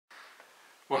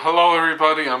Well, hello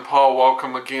everybody, I'm Paul.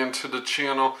 Welcome again to the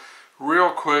channel.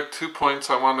 Real quick, 2 points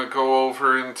I want to go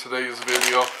over in today's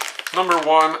video. Number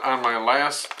one, on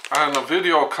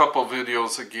a couple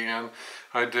videos again,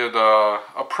 I did a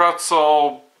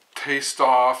pretzel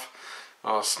taste-off,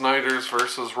 Snyder's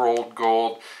versus Rolled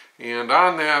Gold. And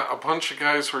on that, a bunch of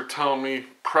guys were telling me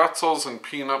pretzels and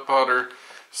peanut butter.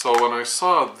 So when I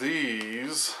saw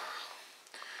these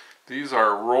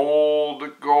are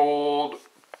Rolled Gold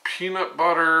peanut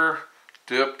butter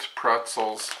dipped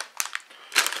pretzels,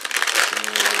 and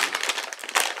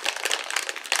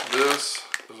this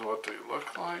is what they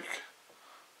look like.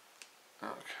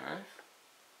 Okay,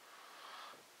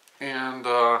 and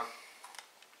they're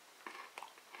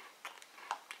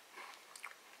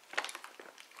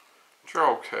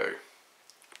okay.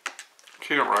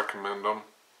 Can't recommend them.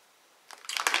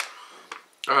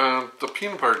 The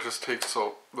peanut butter just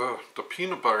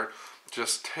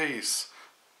tastes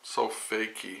so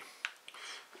fakey.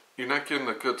 You're not getting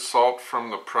a good salt from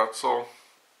the pretzel.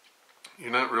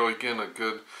 You're not really getting a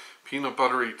good peanut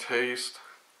buttery taste.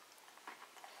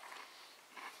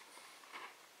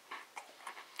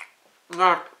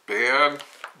 Not bad,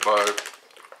 but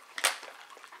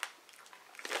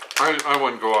I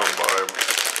wouldn't go out and buy them.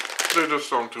 They just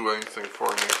don't do anything for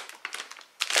me.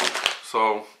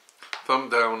 So, thumb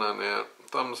down on that.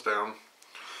 Thumbs down.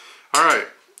 Alright,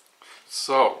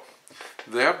 so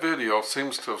that video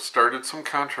seems to have started some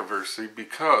controversy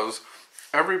because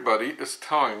everybody is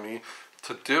telling me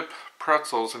to dip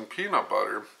pretzels in peanut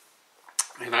butter,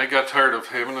 and I got tired of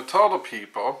having to tell the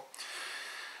people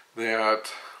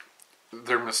that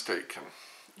they're mistaken.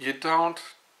 You don't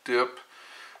dip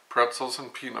pretzels in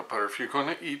peanut butter. If you're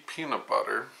going to eat peanut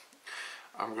butter,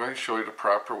 I'm going to show you the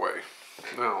proper way.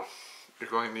 Now, you're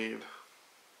going to need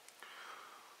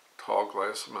a tall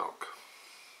glass of milk.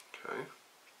 Okay.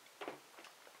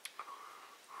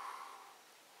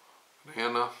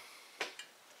 Banana,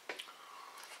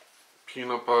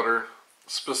 peanut butter,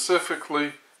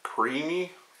 specifically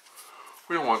creamy.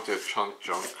 We don't want that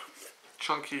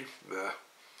chunky, bleh.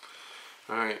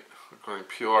 Alright, we're going to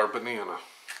peel our banana.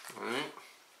 Alright,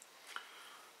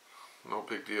 no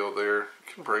big deal there.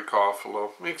 You can break off a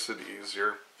little, makes it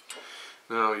easier.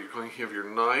 Now you're going to have your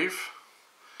knife,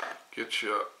 get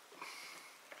you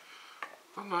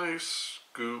a nice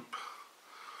scoop,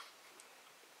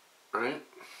 right?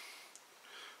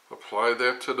 Apply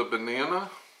that to the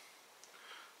banana,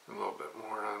 and a little bit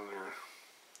more on there,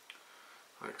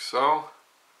 like so.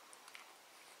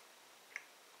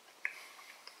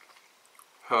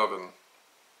 Heaven.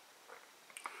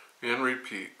 And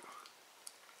repeat.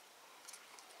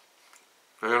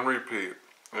 And repeat.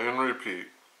 And repeat.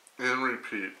 And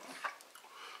repeat.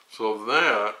 So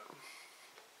that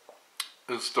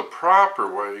is the proper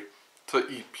way to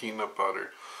eat peanut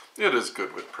butter. It is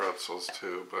good with pretzels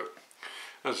too, but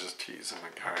I was just teasing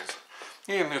it, guys.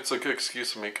 And it's a good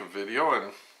excuse to make a video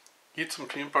and eat some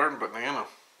peanut butter and banana.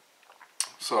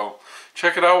 So,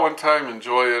 check it out one time,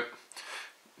 enjoy it.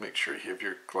 Make sure you have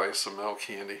your glass of milk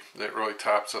handy. That really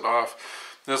tops it off.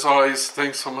 As always,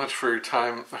 thanks so much for your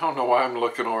time. I don't know why I'm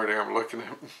looking over there. I'm looking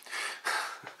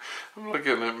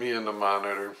at me in the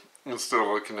monitor instead of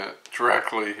looking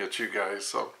directly at you guys.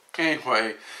 So,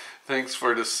 anyway, thanks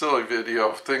for this silly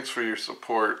video. Thanks for your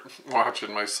support,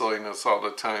 watching my silliness all the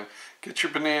time. Get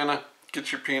your banana,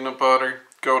 get your peanut butter,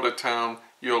 go to town.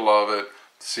 You'll love it.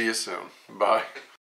 See you soon. Bye.